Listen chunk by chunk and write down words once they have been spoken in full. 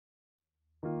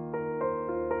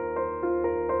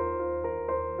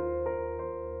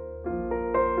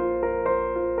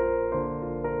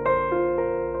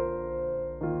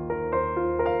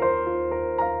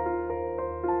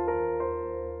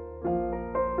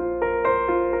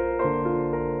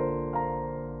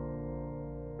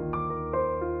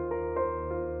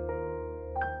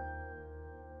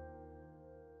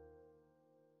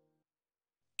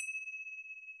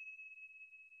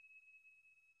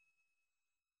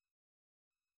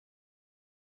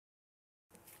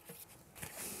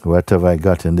what have I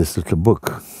got in this little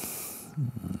book?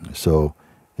 So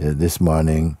this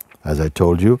morning, as I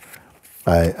told you,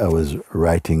 I was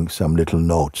writing some little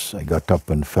notes. I got up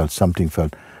and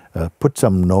put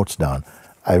some notes down.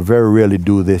 I very rarely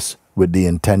do this with the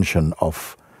intention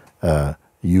of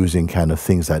using kind of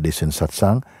things like this in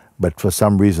satsang, but for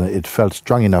some reason it felt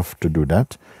strong enough to do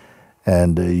that.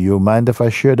 And you mind if I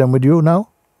share them with you now?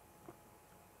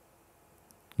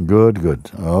 Good, good.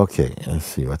 Okay, let's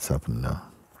see what's happening now.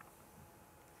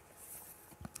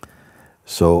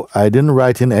 So I didn't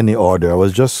write in any order. I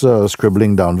was just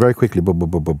scribbling down very quickly. Boom, boom,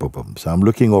 boom, boom, boom, boom. So I'm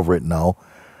looking over it now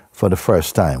for the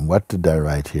first time. What did I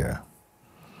write here?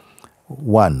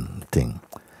 One thing.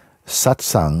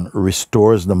 Satsang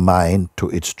restores the mind to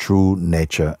its true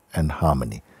nature and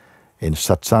harmony. In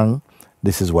satsang,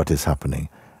 this is what is happening.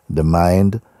 The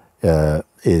mind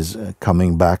is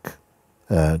coming back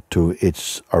to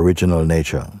its original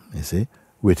nature, you see,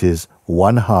 which is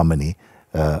one harmony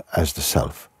as the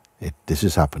self. This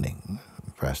is happening,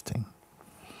 first thing.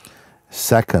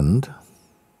 Second,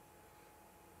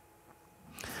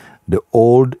 the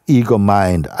old ego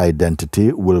mind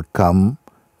identity will come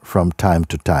from time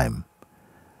to time.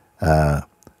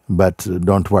 But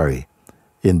don't worry,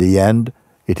 in the end,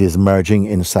 it is merging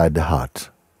inside the heart.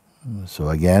 So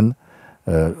again,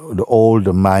 the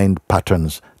old mind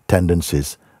patterns,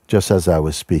 tendencies, just as I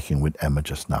was speaking with Emma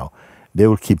just now, they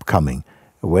will keep coming.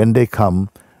 When they come,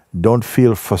 don't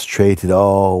feel frustrated,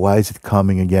 oh, why is it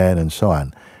coming again, and so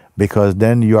on. Because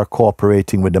then you are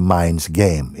cooperating with the mind's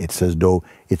game. It's as though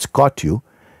it's caught you,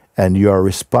 and you are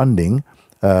responding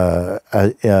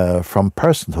from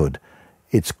personhood.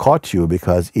 It's caught you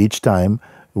because each time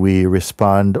we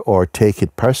respond or take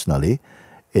it personally,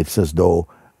 it's as though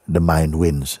the mind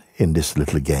wins in this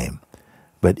little game.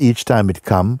 But each time it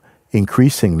comes,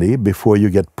 increasingly, before you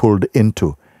get pulled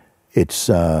into its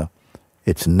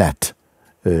net,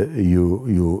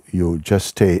 you just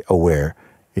stay aware.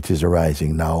 It is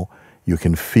arising now. You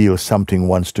can feel something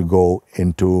wants to go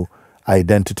into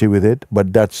identity with it,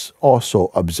 but that's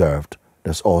also observed.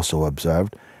 That's also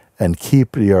observed. And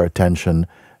keep your attention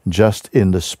just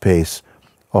in the space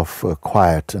of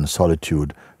quiet and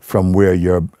solitude from where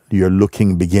your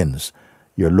looking begins.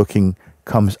 Your looking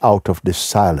comes out of this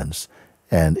silence,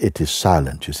 and it is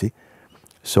silent, you see.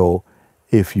 So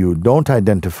if you don't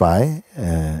identify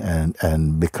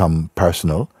and become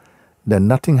personal, then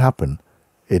nothing happens.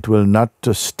 It will not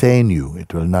stain you.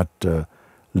 It will not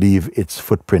leave its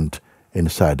footprint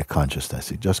inside the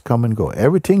consciousness. It just come and go.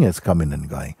 Everything is coming and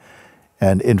going.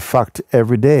 And in fact,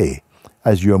 every day,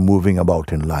 as you're moving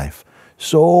about in life,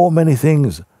 so many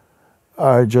things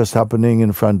are just happening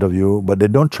in front of you, but they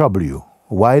don't trouble you.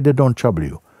 Why they don't trouble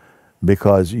you?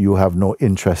 Because you have no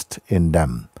interest in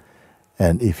them.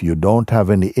 And if you don't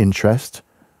have any interest,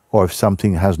 or if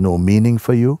something has no meaning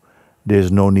for you,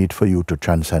 there's no need for you to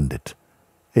transcend it.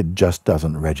 It just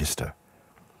doesn't register.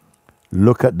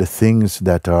 Look at the things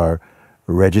that are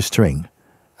registering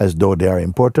as though they are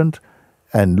important,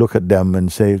 and look at them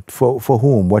and say, for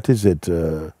whom? What is it?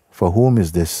 For whom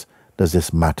is this? Does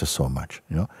this matter so much?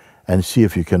 You know, and see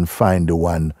if you can find the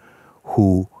one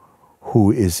who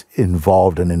is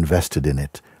involved and invested in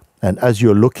it. And as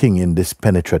you're looking in this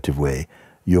penetrative way,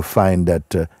 you find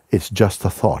that it's just a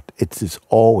thought. It is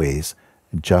always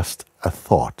just a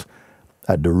thought.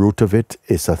 At the root of it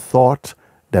is a thought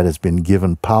that has been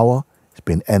given power. It's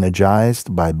been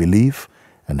energized by belief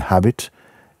and habit.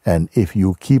 And if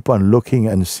you keep on looking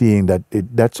and seeing that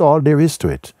that's all there is to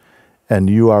it, and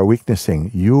you are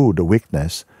witnessing, you, the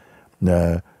witness,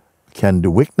 can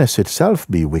the witness itself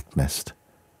be witnessed?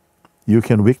 You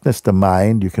can witness the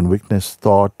mind, you can witness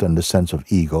thought and the sense of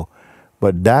ego,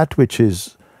 but that which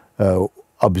is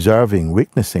observing,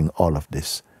 witnessing all of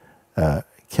this,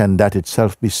 can that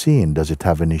itself be seen? Does it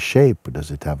have any shape?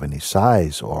 Does it have any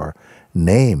size or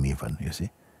name even, you see?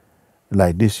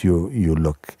 Like this you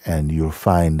look and you'll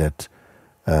find that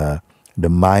the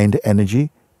mind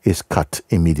energy is cut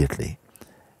immediately.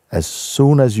 As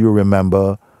soon as you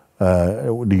remember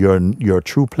your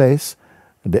true place,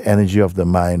 the energy of the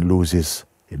mind loses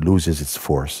its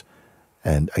force,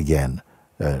 and again,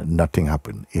 nothing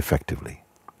happened effectively.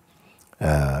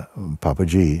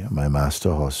 Papaji, my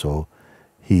master also,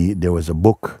 there was a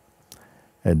book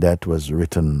that was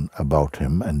written about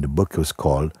him, and the book was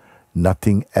called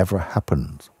Nothing Ever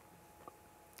Happened.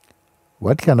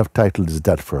 What kind of title is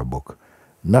that for a book?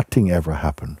 Nothing ever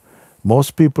happened.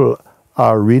 Most people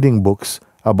are reading books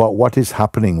about what is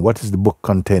happening, what is the book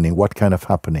containing, what kind of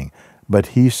happening. But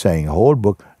he's saying, whole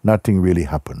book, nothing really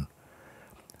happened.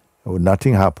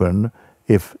 Nothing happened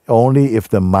only if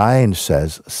the mind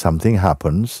says something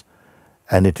happens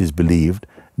and it is believed,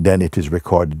 then it is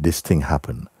recorded this thing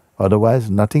happened. Otherwise,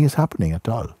 nothing is happening at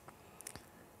all.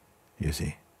 You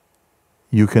see.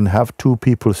 You can have two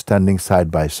people standing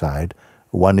side by side.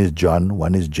 One is John,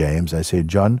 one is James. I say,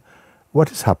 John,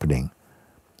 what is happening?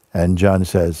 And John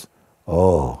says,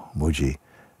 oh, Mooji,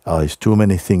 it's too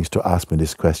many things to ask me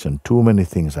this question. Too many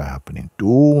things are happening.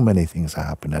 Too many things are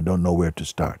happening. I don't know where to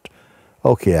start.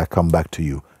 Okay, I come back to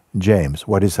you. James,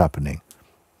 what is happening?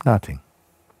 Nothing.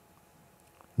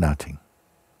 Nothing.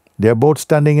 They're both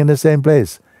standing in the same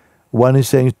place. One is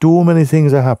saying, too many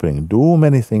things are happening. Too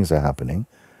many things are happening.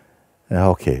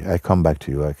 Okay, I come back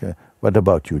to you. Okay. What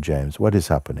about you, James? What is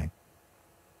happening?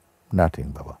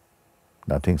 Nothing, Baba.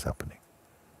 Nothing's happening.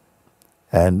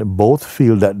 And both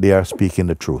feel that they are speaking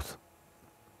the truth.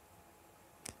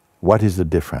 What is the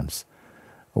difference?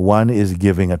 One is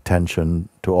giving attention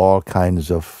to all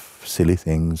kinds of silly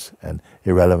things and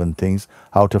irrelevant things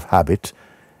out of habit,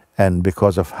 and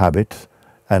because of habit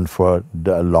and for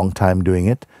a long time doing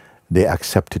it, they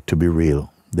accept it to be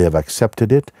real. They have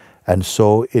accepted it, and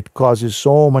so it causes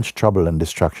so much trouble and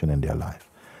destruction in their life.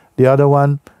 The other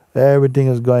one, everything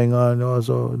is going on,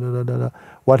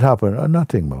 what happened? Oh,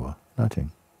 nothing, Baba,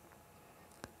 nothing.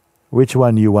 Which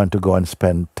one you want to go and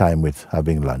spend time with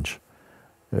having lunch?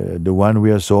 The one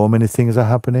where so many things are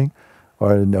happening,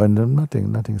 or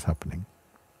nothing's happening.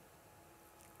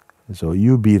 So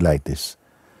you be like this.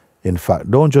 In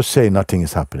fact, don't just say nothing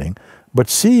is happening, but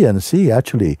see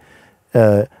actually,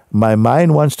 my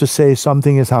mind wants to say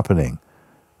something is happening,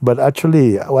 but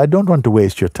actually, I don't want to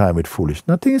waste your time with foolish.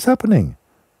 Nothing is happening.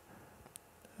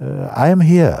 I am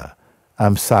here.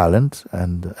 I'm silent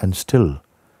and still.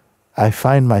 I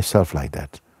find myself like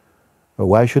that.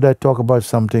 Why should I talk about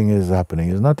something is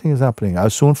happening? Nothing is happening.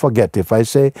 I'll soon forget. If I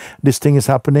say this thing is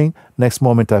happening, next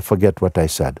moment I forget what I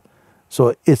said.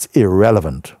 So it's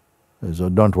irrelevant. So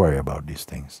don't worry about these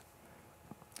things.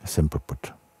 Simple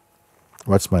put.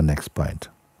 What's my next point?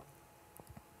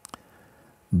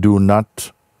 Do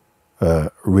not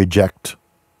reject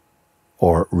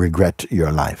or regret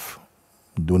your life.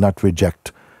 Do not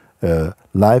reject.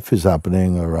 Life is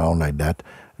happening around like that.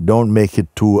 Don't make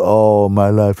it too, oh, my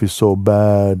life is so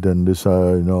bad and this,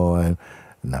 no.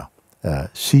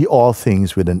 See all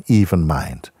things with an even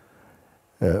mind.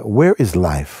 Where is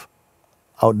life?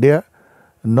 Out there?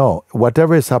 No.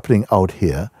 Whatever is happening out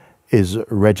here is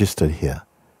registered here.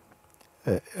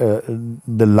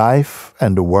 The life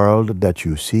and the world that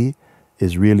you see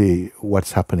is really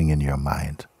what's happening in your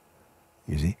mind.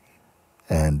 You see?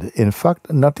 And in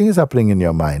fact, nothing is happening in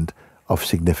your mind of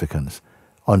significance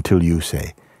until you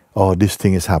say, oh, this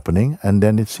thing is happening, and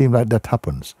then it seems like that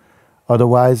happens.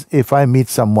 Otherwise, if I meet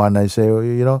someone, I say, oh,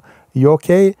 you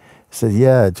okay? He says,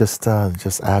 yeah, just I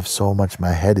have so much,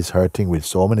 my head is hurting with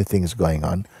so many things going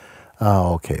on.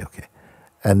 Oh, okay.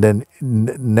 And then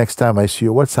next time I see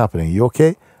you, what's happening? You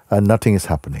okay? Nothing is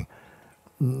happening.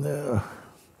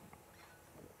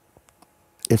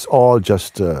 It's all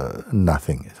just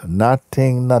nothing.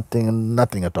 Nothing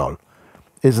at all.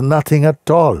 It's nothing at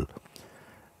all.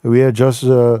 We are just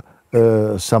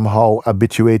somehow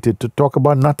habituated to talk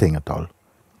about nothing at all.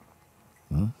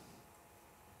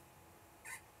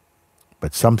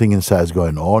 But something inside is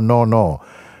going, oh, no.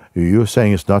 You're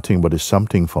saying it's nothing, but it's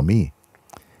something for me.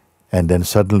 And then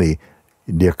suddenly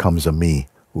there comes a me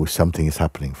who something is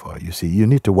happening for. You see, you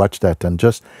need to watch that. And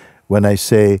just when I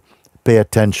say pay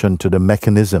attention to the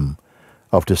mechanism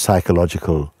of the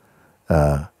psychological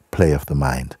play of the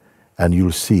mind, and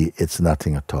you'll see it's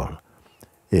nothing at all.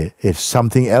 If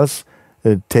something else,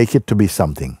 take it to be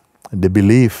something. The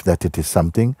belief that it is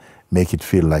something, make it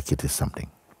feel like it is something.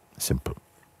 Simple.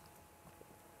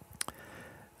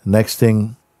 Next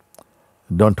thing,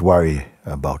 don't worry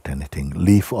about anything.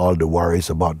 Leave all the worries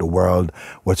about the world,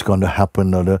 what's going to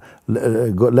happen, or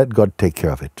let God take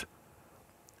care of it.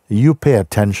 You pay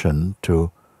attention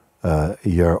to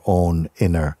your own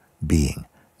inner being.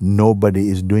 Nobody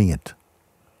is doing it.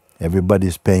 Everybody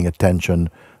is paying attention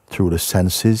through the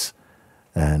senses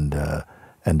and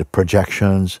the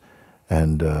projections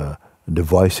and the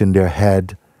voice in their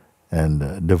head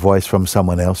and the voice from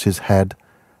someone else's head.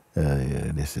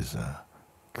 This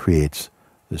creates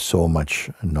so much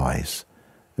noise.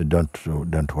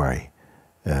 Don't worry.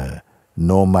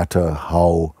 No matter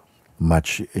how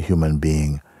much a human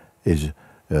being is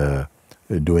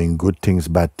doing good things,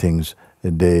 bad things,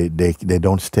 they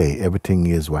don't stay. Everything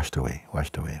is washed away.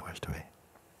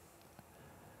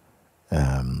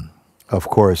 Of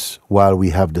course, while we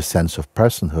have the sense of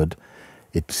personhood,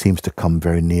 it seems to come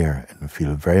very near and we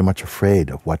feel very much afraid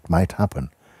of what might happen.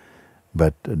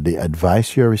 But the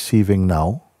advice you're receiving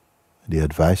now,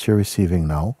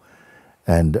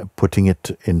 and putting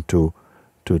it into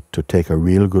to take a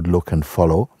real good look and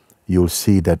follow, you'll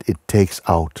see that it takes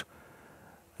out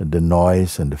the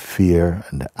noise and the fear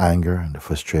and the anger and the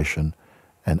frustration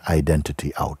and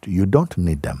identity out. You don't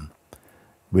need them.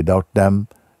 Without them,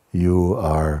 you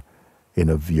are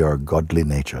in your godly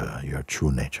nature, your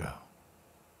true nature.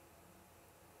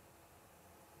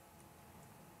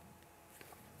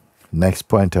 Next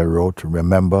point I wrote,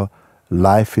 remember,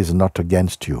 life is not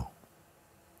against you.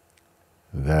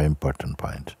 Very important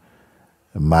point.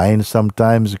 The mind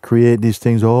sometimes create these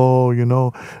things, oh, you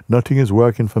know, nothing is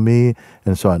working for me,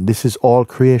 and so on. This is all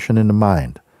creation in the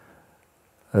mind.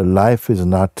 Life is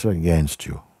not against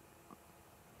you.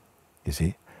 You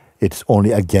see? It's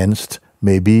only against,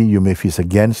 maybe you may feel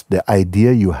against the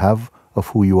idea you have of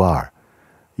who you are.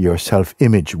 Your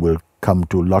self-image will come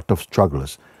to a lot of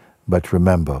struggles. But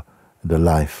remember, the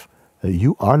life,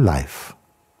 you are life.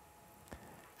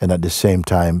 And at the same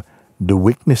time, the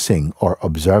witnessing or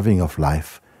observing of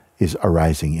life is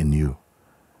arising in you.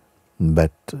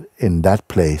 But in that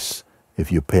place,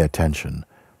 if you pay attention,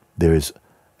 there is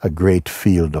a great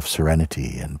field of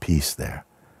serenity and peace there.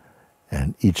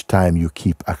 And each time you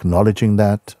keep acknowledging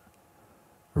that,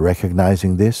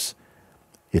 recognizing this,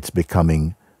 it's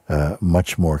becoming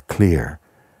much more clear.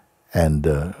 And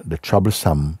the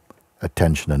troublesome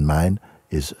attention and mind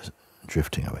is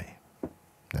drifting away.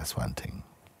 That's one thing.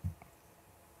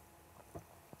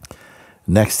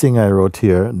 Next thing I wrote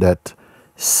here, that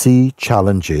see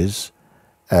challenges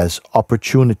as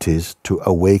opportunities to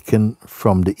awaken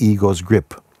from the ego's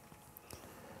grip.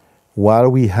 While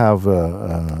we have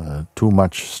too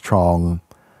much strong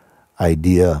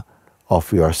idea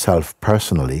of yourself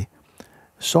personally,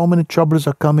 so many troubles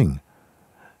are coming.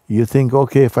 You think,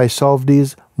 okay, if I solve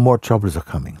these, more troubles are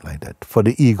coming, like that, for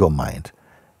the ego mind.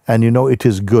 And you know it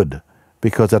is good,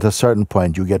 because at a certain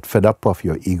point you get fed up of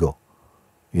your ego,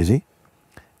 you see?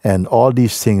 And all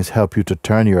these things help you to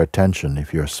turn your attention,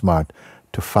 if you're smart,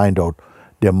 to find out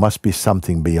there must be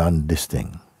something beyond this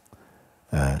thing.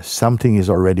 Something is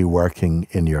already working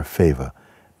in your favor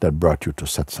that brought you to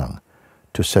satsang,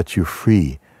 to set you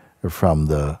free from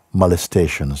the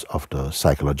molestations of the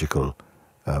psychological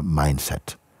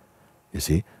mindset. You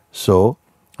see? So,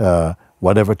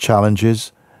 whatever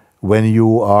challenges, when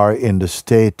you are in the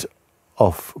state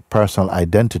of personal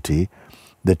identity,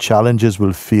 the challenges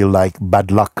will feel like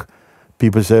bad luck.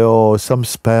 People say, oh, some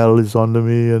spell is under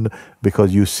me, and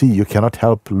because you see, you cannot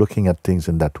help looking at things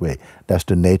in that way. That's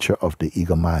the nature of the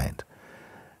ego mind.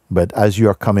 But as you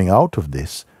are coming out of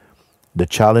this, the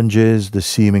challenges, the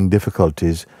seeming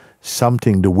difficulties,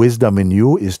 something, the wisdom in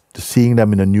you is seeing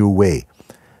them in a new way.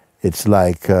 It's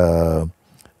like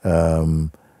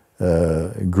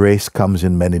grace comes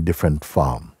in many different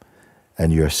forms,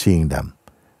 and you're seeing them.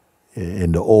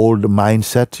 In the old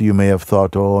mindset, you may have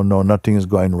thought, oh no, nothing is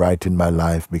going right in my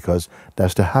life, because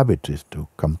that's the habit, is to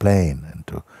complain and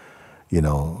to, you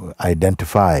know,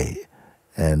 identify.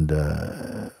 And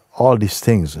all these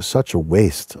things are such a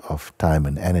waste of time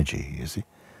and energy, you see.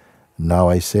 Now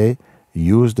I say,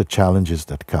 use the challenges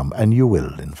that come, and you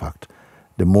will, in fact.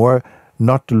 The more,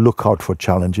 not to look out for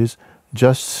challenges,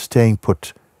 just staying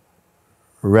put,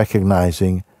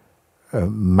 recognizing,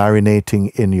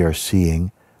 marinating in your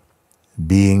seeing,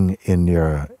 being in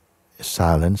your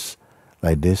silence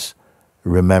like this,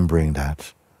 remembering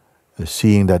that,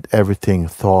 seeing that everything,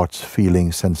 thoughts,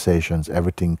 feelings, sensations,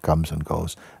 everything comes and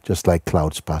goes, just like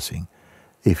clouds passing.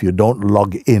 If you don't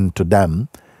log into them,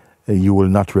 you will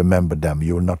not remember them,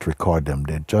 you will not record them.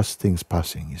 They're just things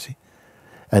passing, you see.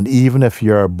 And even if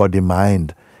your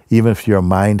body-mind, even if your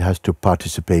mind has to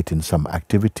participate in some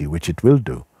activity, which it will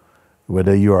do,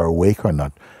 whether you are awake or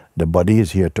not, the body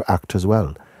is here to act as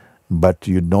well. But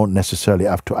you don't necessarily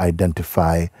have to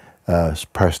identify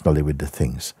personally with the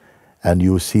things. And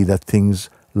you see that things,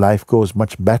 life goes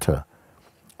much better,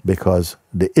 because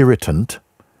the irritant,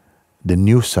 the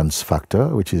nuisance factor,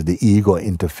 which is the ego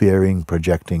interfering,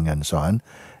 projecting, and so on,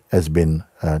 has been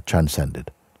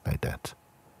transcended like that.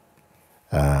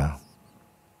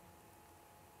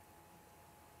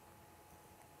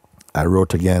 I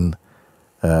wrote again,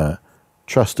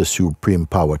 trust the supreme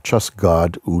power. Trust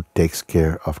God who takes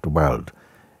care of the world.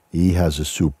 He has the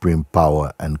supreme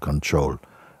power and control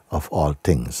of all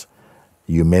things.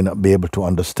 You may not be able to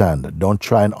understand. Don't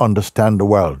try and understand the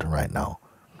world right now,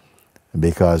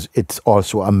 because it's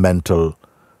also a mental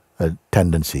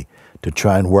tendency to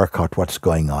try and work out what's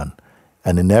going on.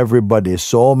 And in everybody,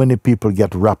 so many people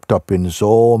get wrapped up in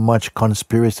so much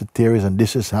conspiracy theories, and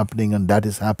this is happening and that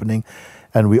is happening,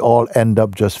 and we all end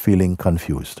up just feeling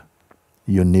confused.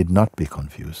 You need not be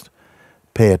confused.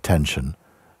 Pay attention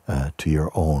to your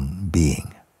own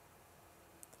being.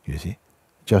 You see?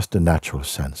 just the natural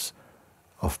sense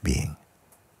of being.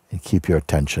 And keep your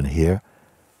attention here,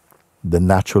 the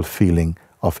natural feeling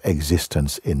of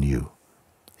existence in you.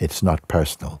 It's not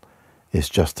personal, it's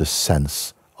just a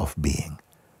sense of being.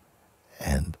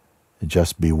 And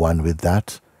just be one with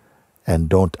that, and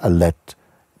don't let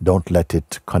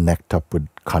it connect up with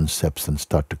concepts and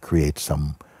start to create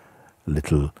some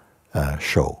little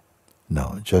show.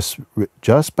 No,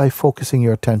 just by focusing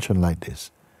your attention like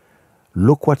this,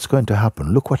 look what's going to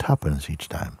happen. Look what happens each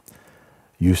time.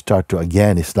 You start to,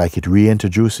 again, it's like it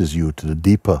reintroduces you to the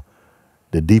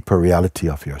deeper reality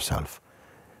of yourself.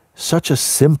 Such a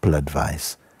simple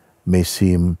advice may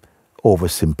seem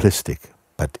oversimplistic,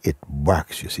 but it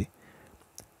works, you see.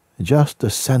 Just a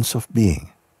sense of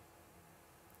being.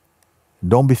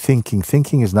 Don't be thinking.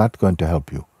 Thinking is not going to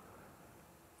help you.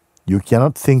 You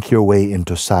cannot think your way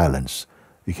into silence.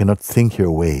 You cannot think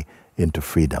your way into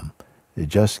freedom. You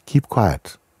just keep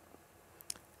quiet.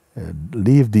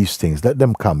 Leave these things. Let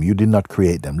them come. You did not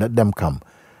create them. Let them come.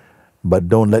 But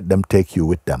don't let them take you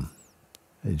with them.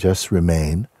 Just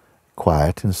remain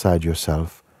quiet inside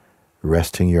yourself,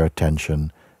 resting your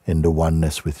attention in the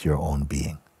oneness with your own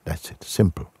being. That's it.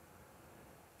 Simple.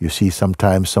 You see,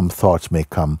 sometimes some thoughts may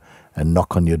come and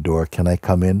knock on your door. Can I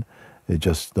come in? You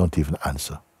just don't even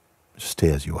answer. Just stay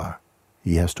as you are.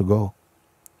 He has to go.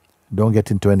 Don't get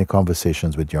into any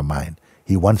conversations with your mind.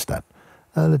 He wants that.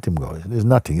 Let him go. There's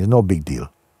nothing. It's no big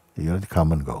deal. You let it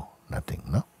come and go. Nothing,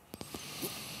 no?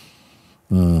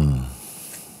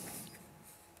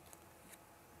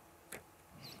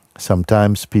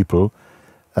 Sometimes people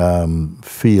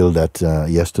feel that,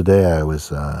 yesterday I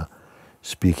was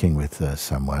speaking with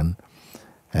someone,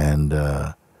 and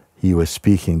he was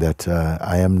speaking that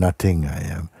I am nothing,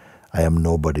 I am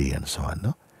nobody, and so on.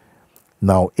 No?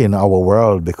 Now, in our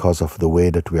world, because of the way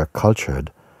that we are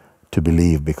cultured to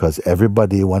believe, because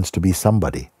everybody wants to be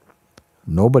somebody,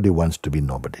 nobody wants to be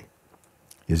nobody.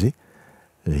 You see?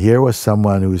 Here was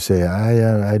someone who say,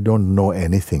 I don't know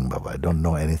anything, Baba. I don't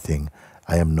know anything.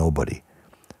 I am nobody.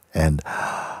 And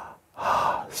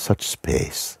such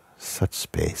space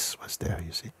was there,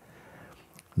 you see.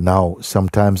 Now,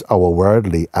 sometimes our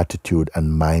worldly attitude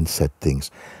and mindset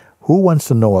things. Who wants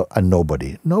to know a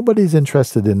nobody? No one is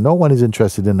interested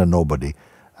in a nobody.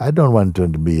 I don't want to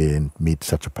meet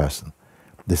such a person.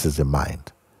 This is the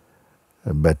mind.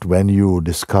 But when you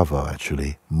discover,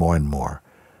 actually, more and more,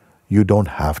 you don't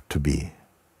have to be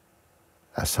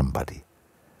a somebody.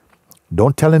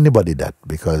 Don't tell anybody that,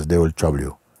 because they will trouble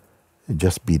you.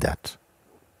 Just be that.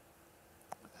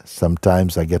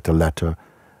 Sometimes I get a letter.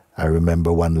 I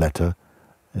remember one letter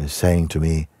saying to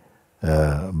me,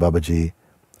 Babaji,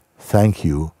 thank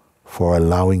you for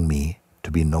allowing me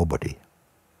to be nobody.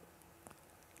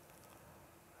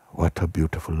 What a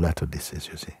beautiful letter this is,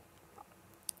 you see.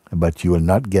 But you will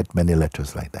not get many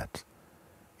letters like that.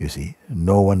 You see,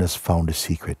 no one has found a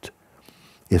secret.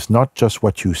 It's not just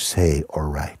what you say or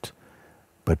write,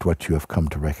 but what you have come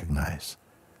to recognize.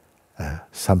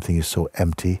 Something is so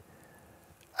empty,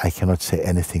 I cannot say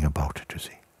anything about it, you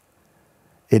see.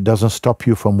 It doesn't stop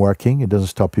you from working, it doesn't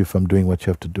stop you from doing what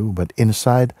you have to do, but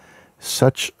inside,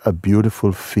 such a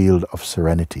beautiful field of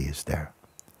serenity is there.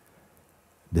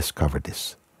 Discover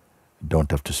this.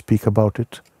 Don't have to speak about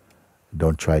it.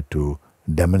 Don't try to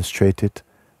demonstrate it.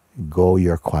 Go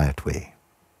your quiet way.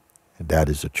 That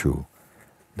is the true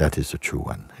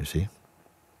one, you see.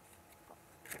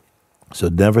 So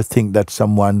never think that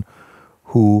someone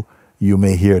who you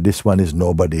may hear, this one is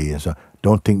nobody, so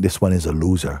don't think this one is a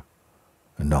loser.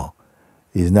 No.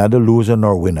 He's not a loser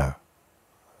nor winner.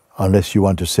 Unless you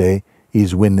want to say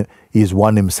he's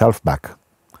won himself back.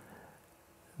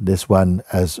 This one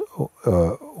has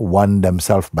won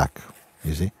themselves back.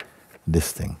 You see?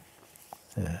 This thing.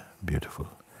 Beautiful.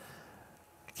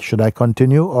 Should I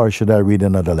continue or should I read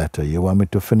another letter? You want me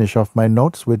to finish off my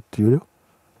notes with you?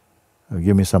 Or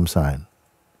give me some sign.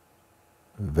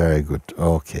 Very good.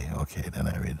 Okay, then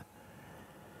I read.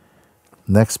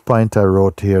 Next point I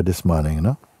wrote here this morning, you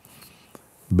know?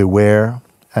 Beware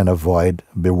and avoid,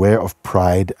 beware of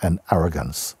pride and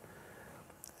arrogance.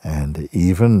 And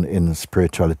even in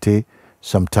spirituality,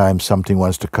 sometimes something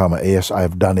wants to come. Yes, I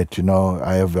have done it, you know.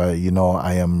 I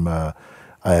have,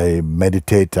 I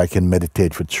meditate. I can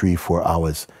meditate for 3-4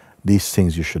 hours. These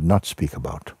things you should not speak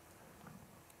about.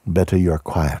 Better you are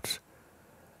quiet,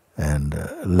 and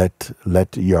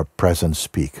let your presence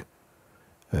speak.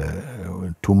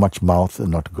 Too much mouth is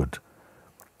not good.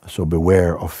 So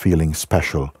beware of feeling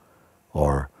special,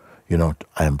 or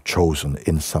I am chosen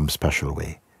in some special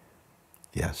way.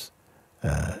 Yes.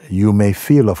 You may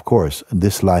feel, of course,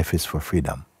 this life is for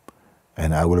freedom.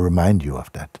 And I will remind you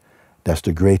of that. That's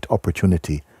the great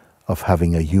opportunity of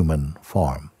having a human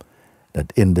form,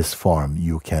 that in this form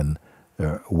you can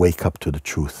wake up to the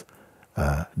truth,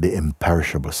 the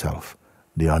imperishable self,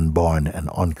 the unborn and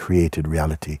uncreated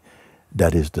reality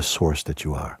that is the source that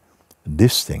you are.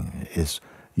 This thing is,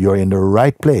 you're in the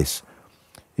right place.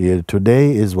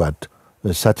 Today is what?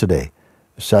 Saturday.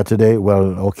 Saturday,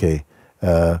 well, okay.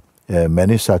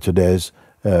 Many Saturdays,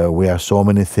 we have so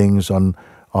many things on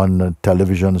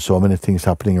television, so many things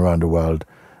happening around the world,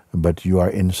 but you are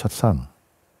in satsang.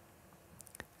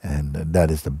 And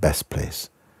that is the best place.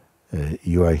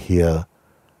 You are here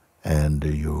and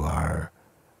you are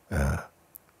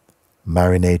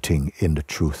marinating in the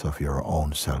truth of your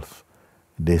own self.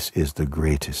 This is the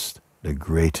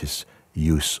greatest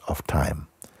use of time,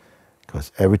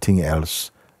 because everything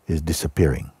else is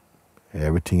disappearing.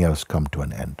 Everything else come to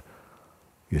an end,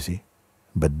 you see.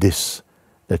 But this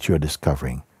that you're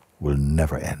discovering will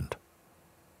never end.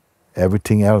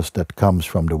 Everything else that comes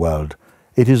from the world,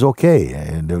 it is okay.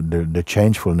 The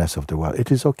changefulness of the world,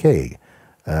 it is okay.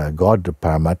 God, the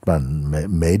Paramatman,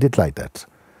 made it like that.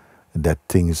 That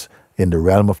things in the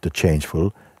realm of the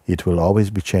changeful, it will always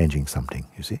be changing something,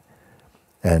 you see.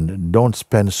 And don't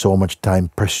spend so much time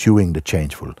pursuing the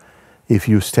changeful. If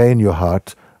you stay in your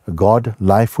heart, God,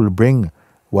 life will bring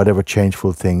whatever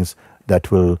changeful things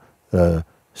that will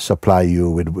supply you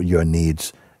with your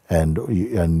needs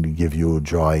and give you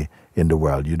joy in the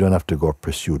world. You don't have to go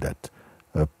pursue that.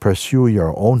 Pursue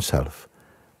your own self,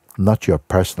 not your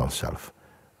personal self.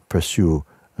 Pursue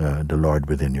the Lord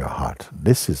within your heart.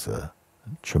 This is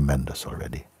tremendous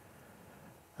already.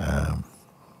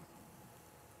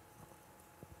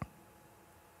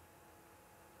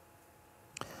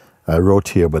 I wrote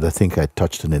here, but I think I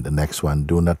touched on it the next one.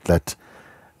 Do not let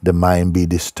the mind be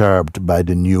disturbed by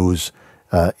the news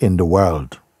in the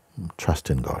world. Trust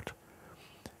in God,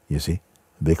 you see,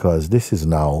 because this is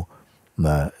now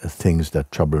things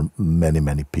that trouble many,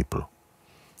 many people.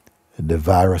 The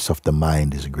virus of the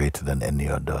mind is greater than any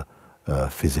other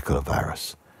physical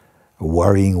virus.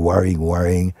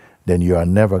 Worrying, then you are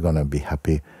never going to be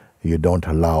happy. You don't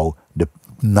allow the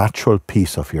natural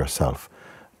peace of yourself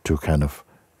to kind of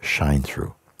shine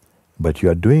through. But you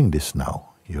are doing this now.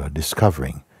 You are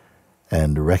discovering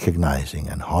and recognizing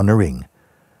and honoring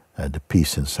the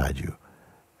peace inside you.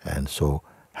 And so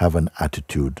have an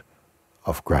attitude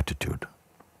of gratitude.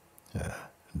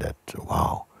 That,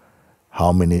 wow,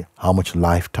 how much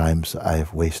lifetimes I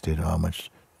have wasted, how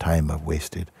much time I've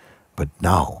wasted. But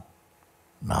now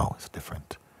it's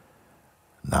different.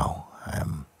 Now I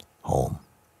am home.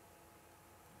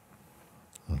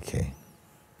 Okay.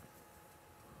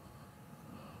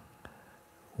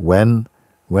 When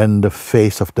the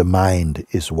face of the mind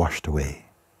is washed away,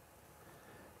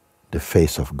 the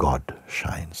face of God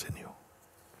shines in you.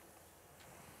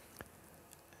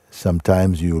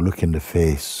 Sometimes you look in the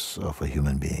face of a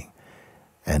human being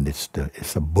and it's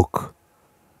a book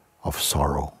of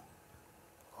sorrow,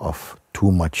 of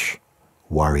too much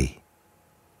worry,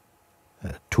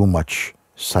 too much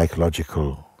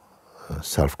psychological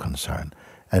self-concern.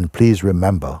 And please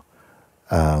remember,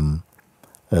 the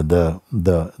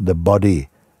body,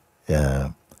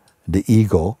 the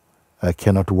ego,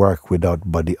 cannot work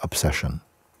without body obsession.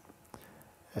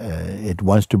 It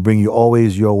wants to bring you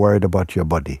always, you're worried about your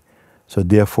body. So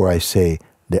therefore I say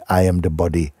the I am the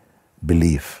body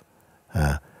belief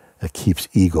keeps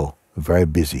ego very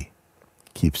busy,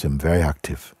 keeps him very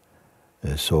active.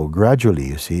 So gradually,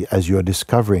 you see, as you're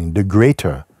discovering the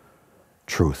greater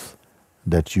truth,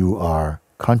 that you are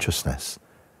consciousness,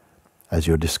 as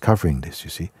you're discovering this, you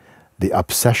see, the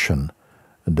obsession,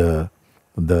 the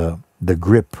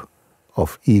grip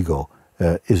of ego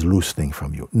is loosening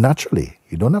from you. Naturally,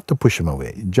 you don't have to push him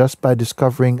away. Just by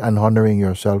discovering and honoring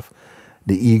yourself,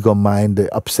 the ego mind,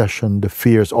 the obsession, the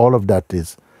fears, all of that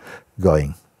is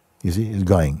going. You see, it's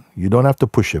going. You don't have to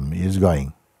push him. He's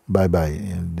going. Bye-bye.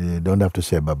 You don't have to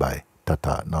say bye-bye.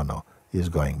 Tata. No. He's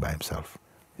going by himself.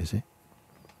 You see?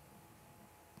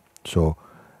 So,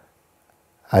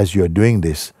 as you're doing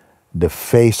this, the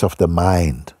face of the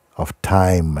mind, of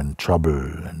time and trouble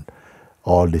and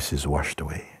all this is washed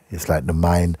away. It's like the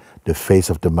mind, the face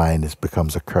of the mind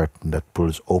becomes a curtain that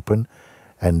pulls open,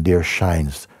 and there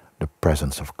shines the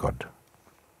presence of God.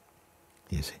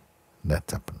 You see,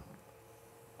 that's happened.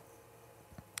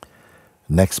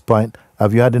 Next point.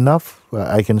 Have you had enough?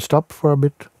 I can stop for a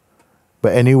bit.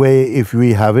 But anyway, if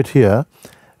we have it here,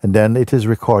 and then it is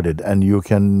recorded, and you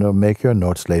can make your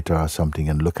notes later or something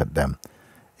and look at them.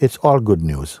 It's all good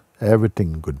news.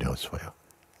 Everything good news for you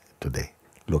today.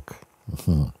 Look.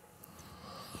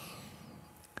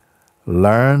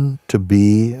 Learn to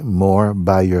be more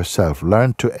by yourself.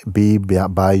 Learn to be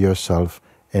by yourself.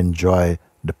 Enjoy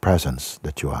the presence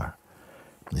that you are.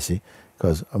 You see?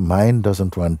 Because mind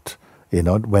doesn't want,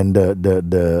 when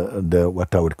the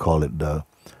what I would call it, the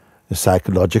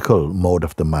psychological mode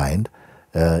of the mind,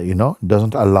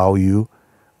 doesn't allow you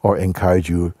or encourage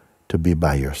you to be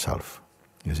by yourself.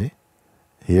 You see?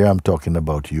 Here I'm talking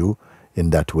about you in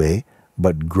that way,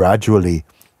 but gradually,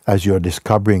 as you're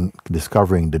discovering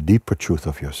the deeper truth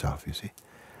of yourself, you see,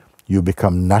 you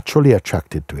become naturally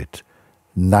attracted to it,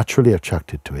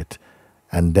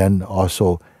 and then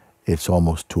also it's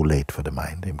almost too late for the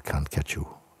mind. It can't catch you,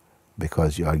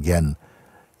 because you're again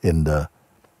in the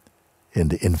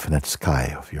infinite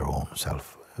sky of your own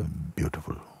self.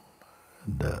 Beautiful.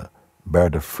 The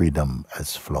bird of freedom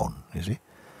has flown, you see.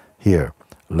 Here,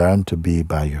 learn to be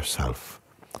by yourself,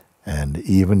 and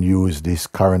even use these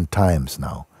current times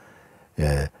now.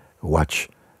 Watch,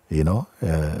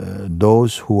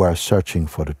 those who are searching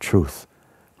for the truth,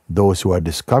 those who are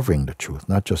discovering the truth,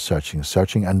 not just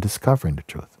searching and discovering the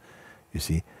truth. You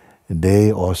see,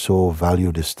 they also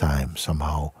value this time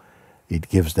somehow. It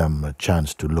gives them a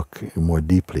chance to look more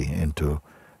deeply into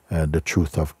the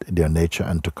truth of their nature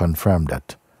and to confirm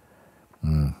that.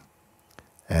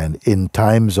 And in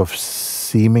times of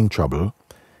seeming trouble,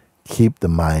 keep the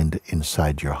mind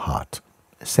inside your heart.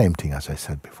 Same thing as I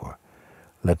said before.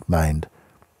 Let mind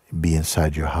be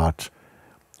inside your heart.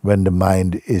 When the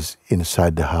mind is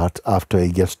inside the heart, after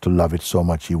he gets to love it so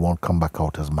much, he won't come back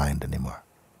out as mind anymore.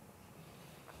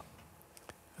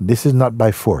 This is not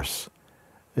by force.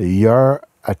 Your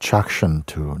attraction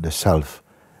to the self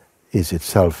is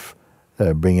itself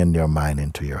bringing your mind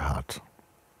into your heart.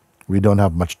 We don't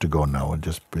have much to go now. I'll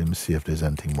just see if there's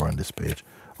anything more on this page.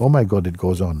 Oh my God, it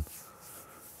goes on.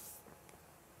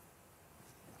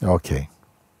 Okay.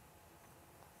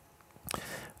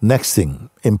 Next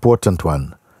thing, important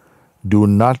one. Do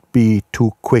not be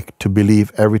too quick to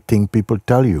believe everything people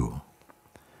tell you.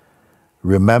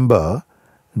 Remember,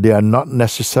 they are not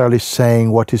necessarily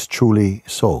saying what is truly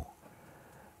so,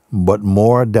 but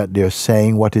more that they're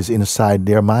saying what is inside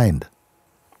their mind.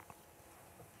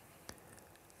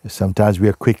 Sometimes we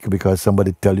are quick because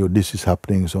somebody tell you this is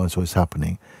happening, so and so is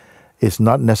happening. It's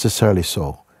not necessarily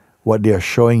so. What they are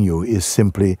showing you is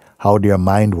simply how their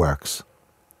mind works.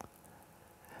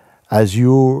 As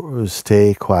you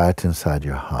stay quiet inside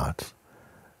your heart,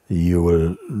 you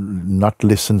will not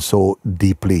listen so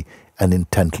deeply and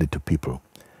intently to people.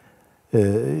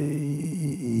 Your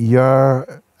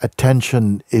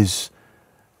attention is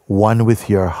one with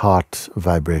your heart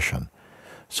vibration.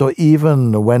 So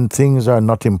even when things are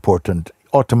not important,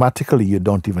 automatically you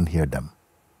don't even hear them.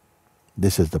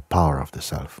 This is the power of the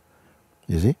self.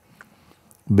 You see?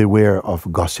 Beware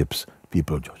of gossips.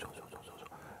 People,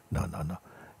 no.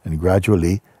 And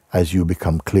gradually, as you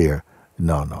become clear,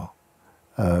 no.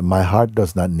 My heart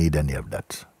does not need any of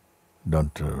that.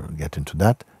 Don't get into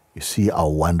that. You see how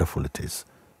wonderful it is.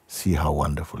 See how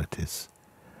wonderful it is.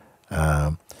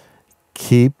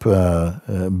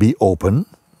 Be open,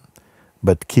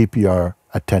 but keep your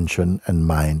attention and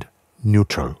mind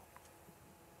neutral.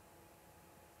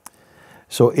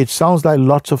 So it sounds like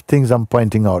lots of things I'm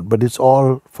pointing out, but it's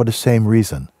all for the same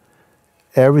reason.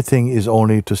 Everything is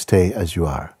only to stay as you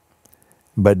are.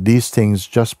 But these things,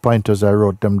 just pointers, I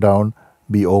wrote them down.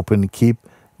 Be open, keep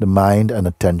the mind and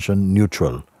attention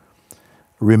neutral.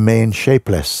 Remain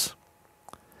shapeless.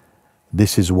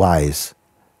 This is wise.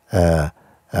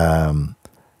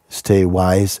 Stay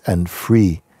wise and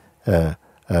free,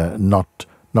 not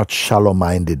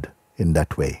shallow-minded in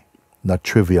that way, not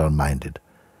trivial-minded.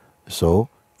 So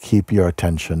keep your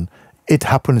attention. It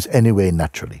happens anyway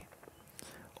naturally.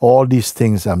 All these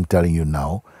things I'm telling you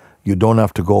now, you don't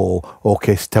have to go,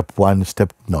 okay, step one,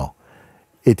 no.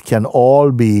 It can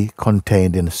all be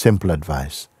contained in simple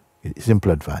advice.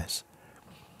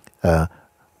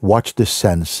 Watch the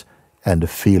sense and the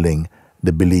feeling,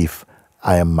 the belief,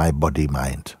 I am my body,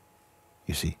 mind.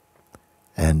 You see?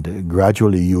 And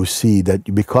gradually you see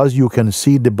that because you can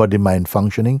see the body, mind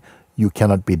functioning, you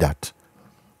cannot be that.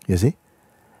 You see?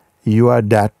 You are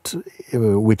that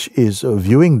which is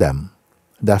viewing them.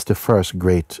 That's the first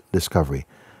great discovery.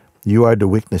 You are the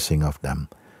witnessing of them.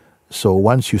 So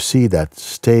once you see that,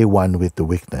 stay one with the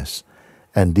witness.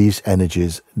 And these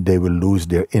energies, they will lose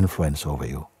their influence over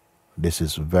you. This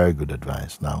is very good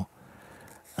advice now.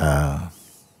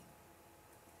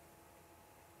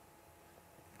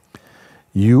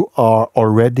 You are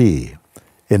already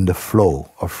in the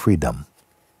flow of freedom.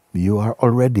 You are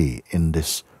already in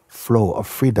this flow of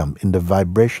freedom, in the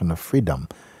vibration of freedom,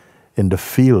 in the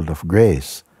field of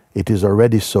grace. It is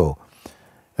already so.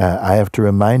 I have to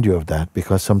remind you of that,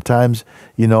 because sometimes,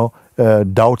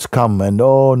 doubts come and,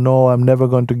 oh no, I'm never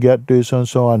going to get this and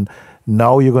so on.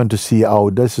 Now you're going to see, oh,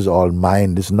 this is all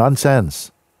mine. This is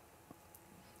nonsense.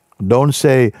 Don't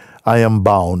say, I am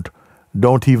bound.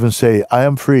 Don't even say, I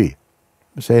am free.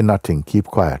 Say nothing. Keep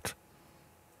quiet.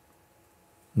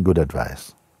 Good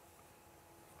advice.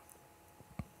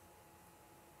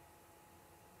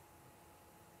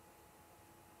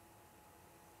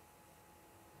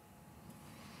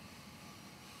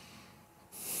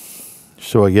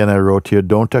 So again, I wrote here,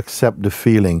 don't accept the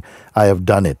feeling, I have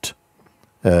done it.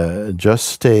 Just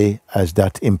stay as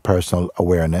that impersonal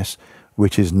awareness,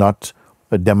 which is not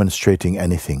demonstrating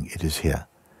anything. It is here.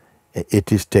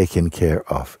 It is taking care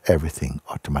of everything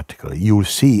automatically. You will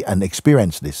see and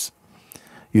experience this.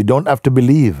 You don't have to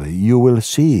believe. You will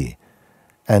see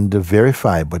and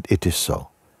verify, but it is so.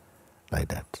 Like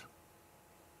that.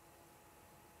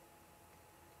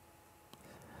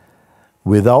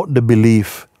 Without the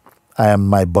belief, I am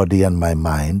my body and my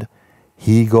mind,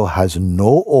 ego has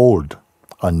no hold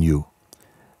on you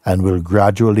and will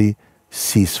gradually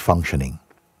cease functioning.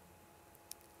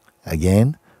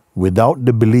 Again, without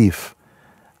the belief,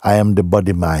 I am the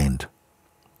body-mind.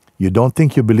 You don't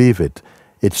think you believe it.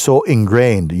 It's so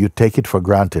ingrained, you take it for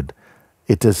granted.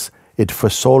 For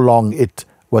so long it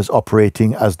was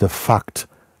operating as the fact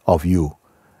of you.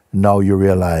 Now you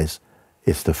realize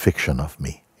it's the fiction of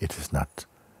me. It is not.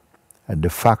 And the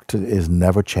fact is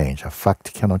never changed. A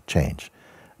fact cannot change.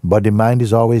 Body-mind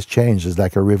is always changed. It's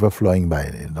like a river flowing by.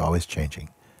 It's always changing.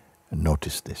 And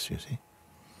notice this, you see.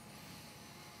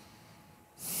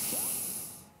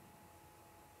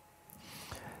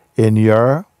 In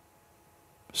your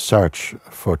search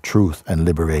for truth and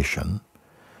liberation,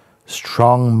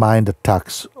 strong mind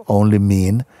attacks only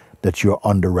mean that you're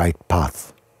on the right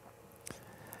path.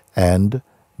 And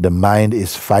the mind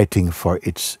is fighting for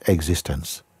its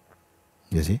existence.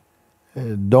 You see?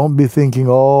 Don't be thinking,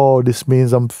 oh, this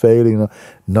means I'm failing.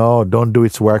 No, don't do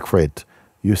its work for it.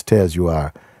 You stay as you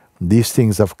are. These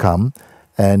things have come,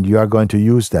 and you are going to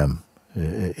use them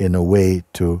in a way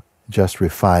to just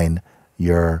refine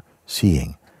your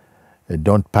seeing.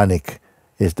 Don't panic.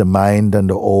 It's the mind and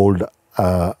the old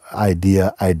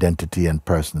idea, identity, and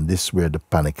person. This is where the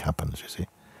panic happens, you see.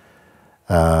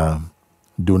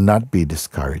 Do not be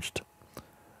discouraged.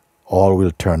 All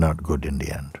will turn out good in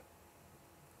the end.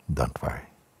 Don't worry.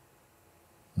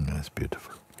 That's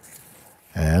beautiful.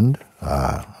 And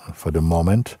for the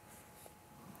moment,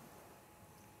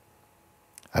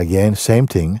 again, same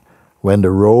thing. When the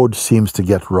road seems to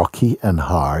get rocky and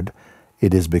hard,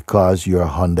 it is because you are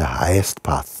on the highest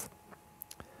path.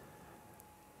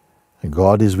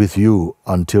 God is with you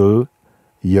until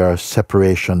your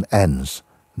separation ends.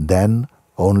 Then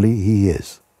only He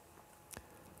is.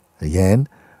 Again,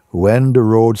 when the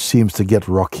road seems to get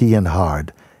rocky and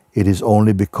hard, it is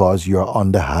only because you are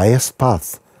on the highest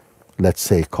path. Let's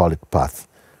say, call it path.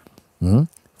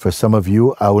 For some of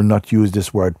you, I will not use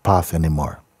this word path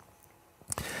anymore.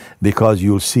 Because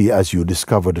you'll see as you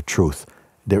discover the truth,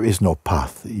 there is no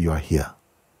path. You are here.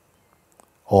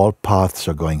 All paths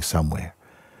are going somewhere.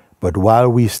 But while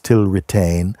we still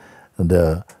retain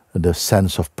the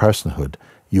sense of personhood,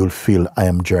 you'll feel I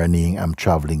am journeying, I'm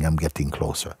traveling, I'm getting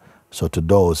closer. So to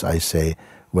those I say,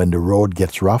 when the road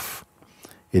gets rough,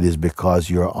 it is because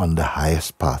you're on the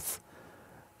highest path.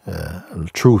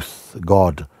 Truth,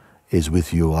 God, is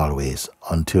with you always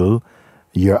until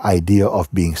your idea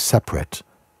of being separate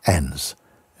ends.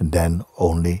 And then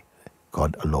only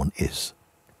God alone is.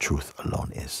 Truth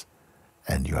alone is.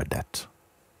 And you are that.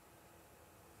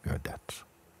 You are that.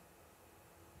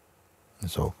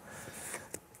 And so,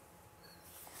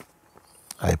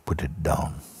 I put it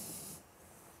down.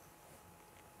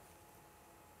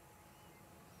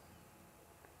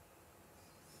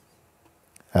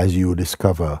 As you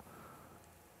discover,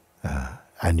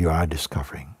 and you are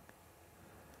discovering,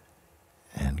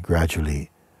 and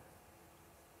gradually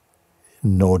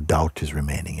no doubt is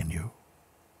remaining in you.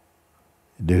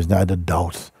 There's neither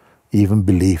doubt, even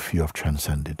belief you have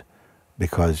transcended,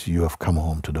 because you have come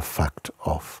home to the fact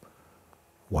of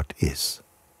what is.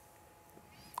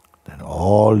 Then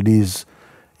all these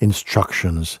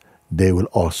instructions, they will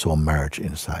also merge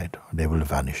inside. They will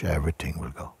vanish. Everything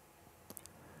will go.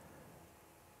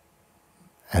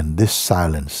 And this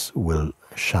silence will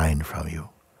shine from you,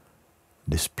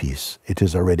 this peace. It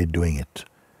is already doing it.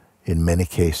 In many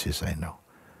cases, I know.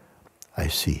 I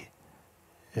see.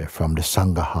 From the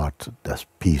Sangha heart, there's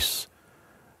peace,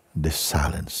 this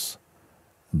silence,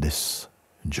 this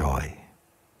joy.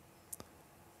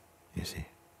 You see,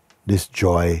 this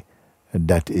joy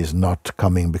that is not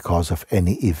coming because of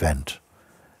any event.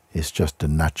 is just the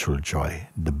natural joy,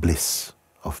 the bliss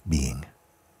of being.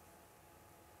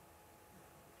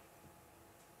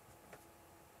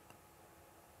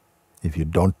 If you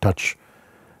don't touch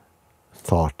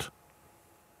thought,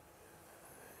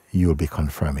 you will be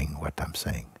confirming what I'm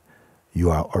saying. You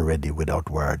are already without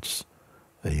words.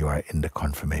 You are in the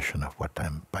confirmation of what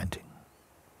I'm pointing.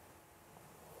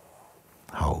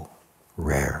 How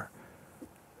rare,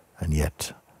 and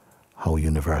yet how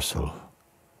universal,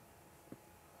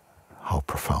 how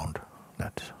profound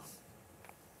that.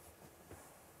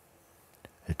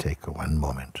 I take one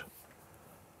moment.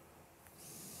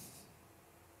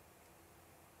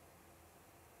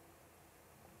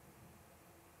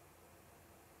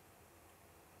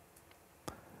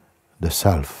 The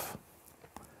self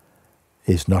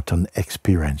is not an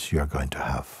experience you are going to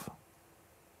have.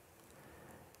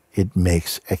 It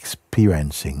makes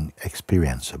experiencing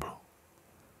experienceable.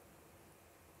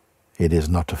 It is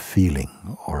not a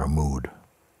feeling or a mood.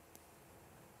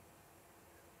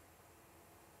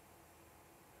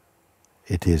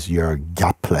 It is your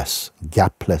gapless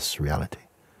reality.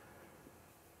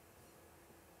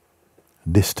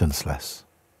 Distanceless,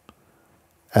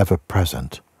 ever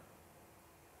present.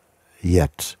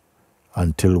 Yet,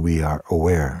 until we are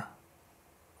aware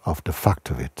of the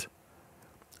fact of it,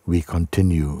 we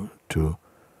continue to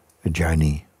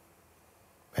journey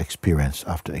experience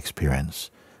after experience,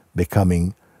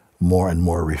 becoming more and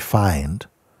more refined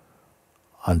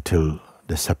until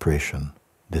the separation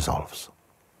dissolves.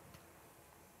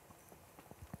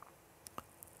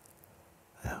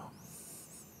 Yeah.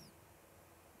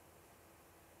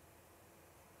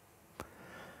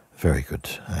 Very good.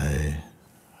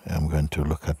 I'm going to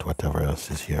look at whatever else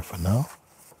is here for now.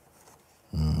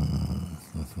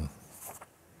 Mm-hmm.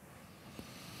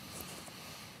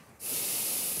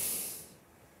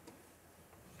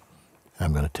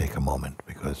 I'm going to take a moment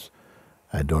because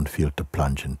I don't feel to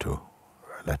plunge into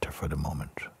a letter for the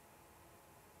moment.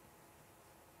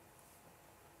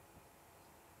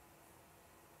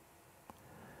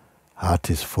 Heart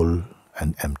is full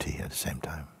and empty at the same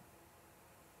time.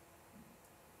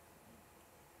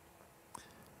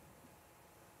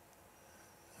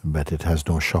 But it has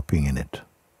no shopping in it.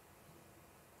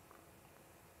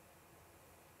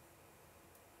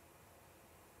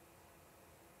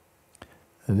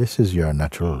 And this is your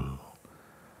natural,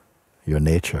 your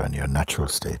nature and your natural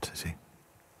state, you see.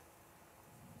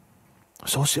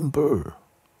 So simple.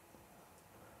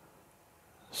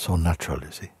 So natural,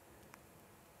 you see.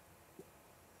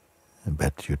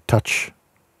 But you touch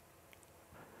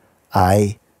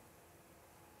I,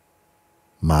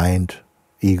 mind,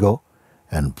 ego,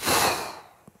 and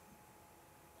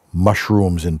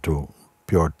mushrooms into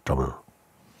pure trouble.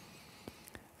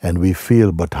 And we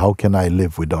feel, but how can I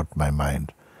live without my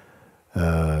mind?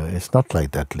 It's not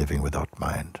like that, living without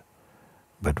mind.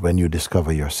 But when you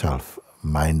discover yourself,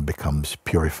 mind becomes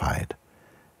purified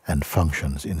and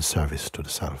functions in service to the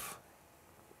self.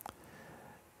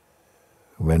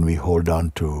 When we hold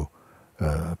on to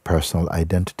personal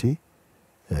identity,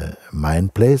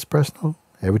 mind plays personal.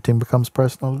 Everything becomes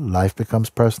personal, life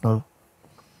becomes personal.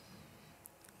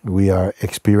 We are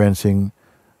experiencing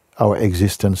our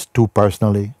existence too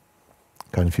personally.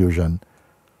 Confusion.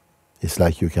 It's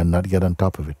like you cannot get on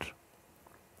top of it.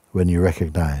 When you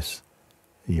recognize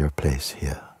your place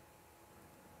here,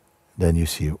 then you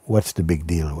see, what's the big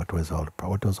deal? What was all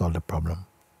the problem?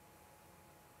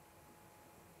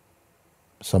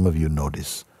 Some of you know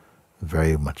this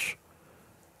very much.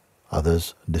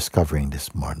 Others discovering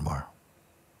this more and more.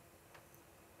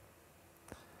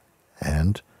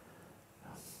 And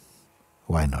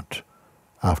why not?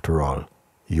 After all,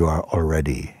 you are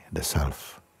already the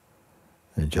self,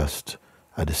 and just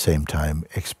at the same time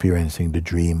experiencing the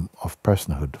dream of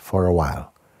personhood for a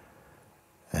while.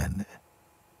 And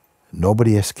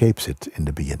nobody escapes it in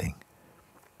the beginning.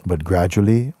 But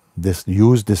gradually,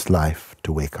 use this life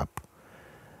to wake up.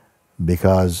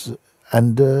 Because,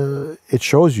 and it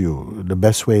shows you the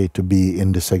best way to be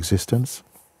in this existence.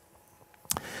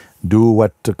 Do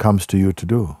what comes to you to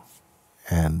do,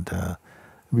 and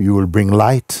you will bring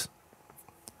light,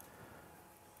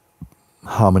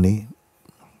 harmony,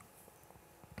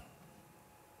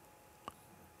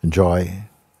 joy,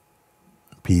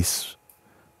 peace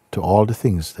to all the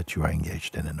things that you are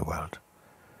engaged in the world.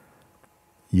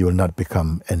 You will not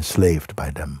become enslaved by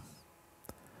them.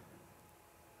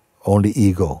 Only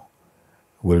ego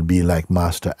will be like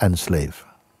master and slave,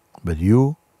 but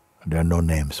you, there are no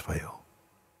names for you.